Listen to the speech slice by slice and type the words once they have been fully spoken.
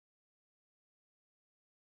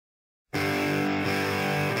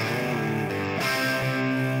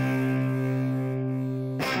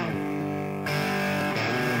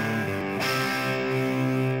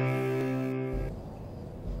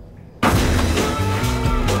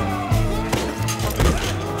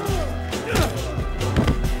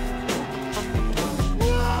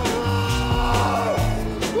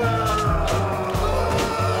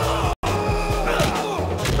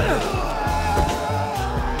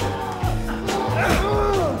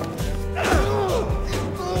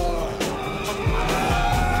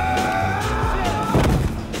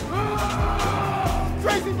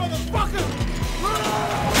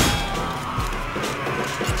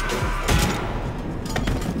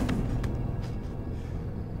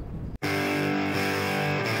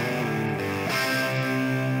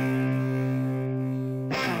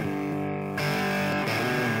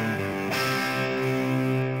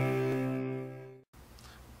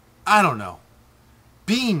I don't know.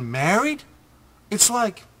 Being married? It's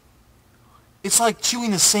like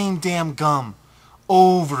chewing the same damn gum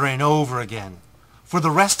over and over again for the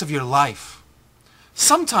rest of your life.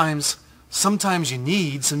 Sometimes you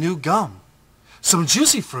need some new gum. Some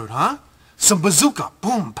juicy fruit, huh? Some bazooka,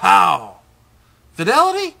 boom, pow.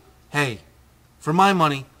 Fidelity? Hey, for my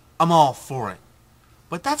money, I'm all for it.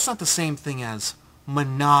 But that's not the same thing as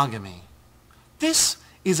monogamy. This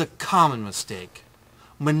is a common mistake.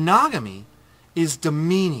 Monogamy is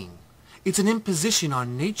demeaning. It's an imposition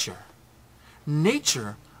on nature.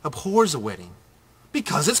 Nature abhors a wedding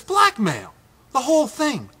because it's blackmail, the whole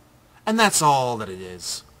thing. And that's all that it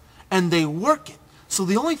is. And they work it. So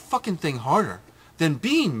the only fucking thing harder than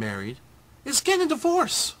being married is getting a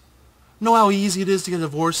divorce. Know how easy it is to get a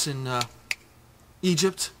divorce in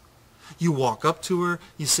Egypt? You walk up to her,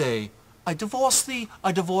 you say, I divorce thee,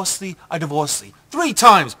 I divorce thee, I divorce thee. 3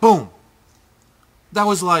 times, boom. That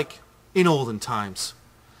was like in olden times.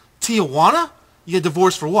 Tijuana? You get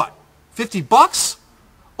divorced for what? $50?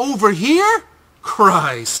 Over here?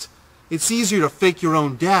 Christ. It's easier to fake your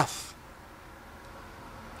own death.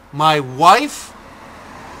 My wife?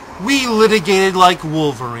 We litigated like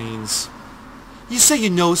wolverines. You say you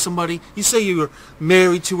know somebody, you say you're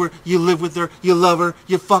married to her, you live with her, you love her,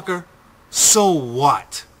 you fuck her. So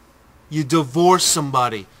what? You divorce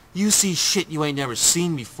somebody. You see shit you ain't never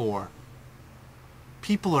seen before.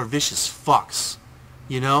 People are vicious fucks,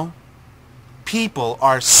 you know? People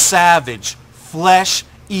are savage,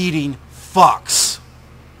 flesh-eating fucks.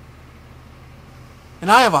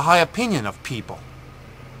 And I have a high opinion of people.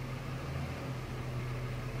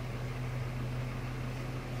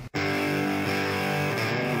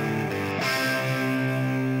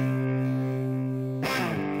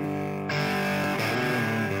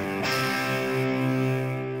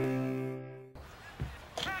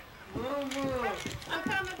 I'm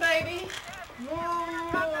coming, baby. Whoa.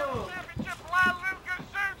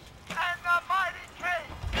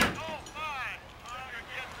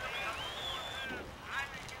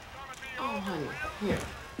 Oh, honey, here.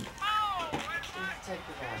 Let's take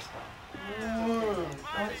the mask off. Oh,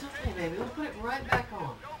 it's okay, baby. We'll put it right back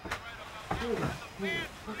on. Here.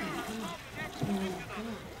 Okay, come on. Come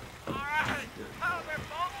on.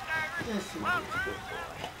 Yes, you are a good boy.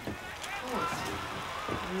 Oh, sweetie.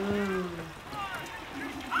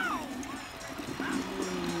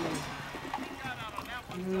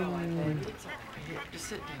 All right, baby. It's all right. Here, just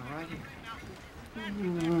sit down right here.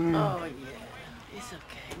 Oh, yeah. It's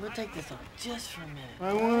okay. We'll take this off just for a minute.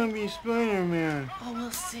 I want to be Spider-Man. Oh,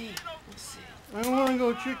 we'll see. We'll see. I want to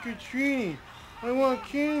go trick-or-treating. I want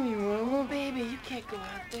candy, Mama. Baby, you can't go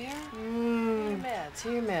out there. Here your meds.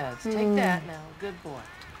 Here your meds. Take that now. Good boy.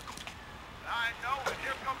 I know, and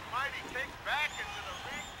here comes Mighty Cake back into the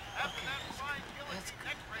ring after that fine killing. That's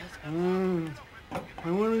good. That's good. I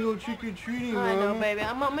want to go trick-or-treating, Mama. I know, baby.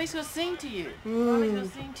 Mommy's gonna sing to you. Mommy's gonna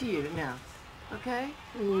sing to you now. Okay?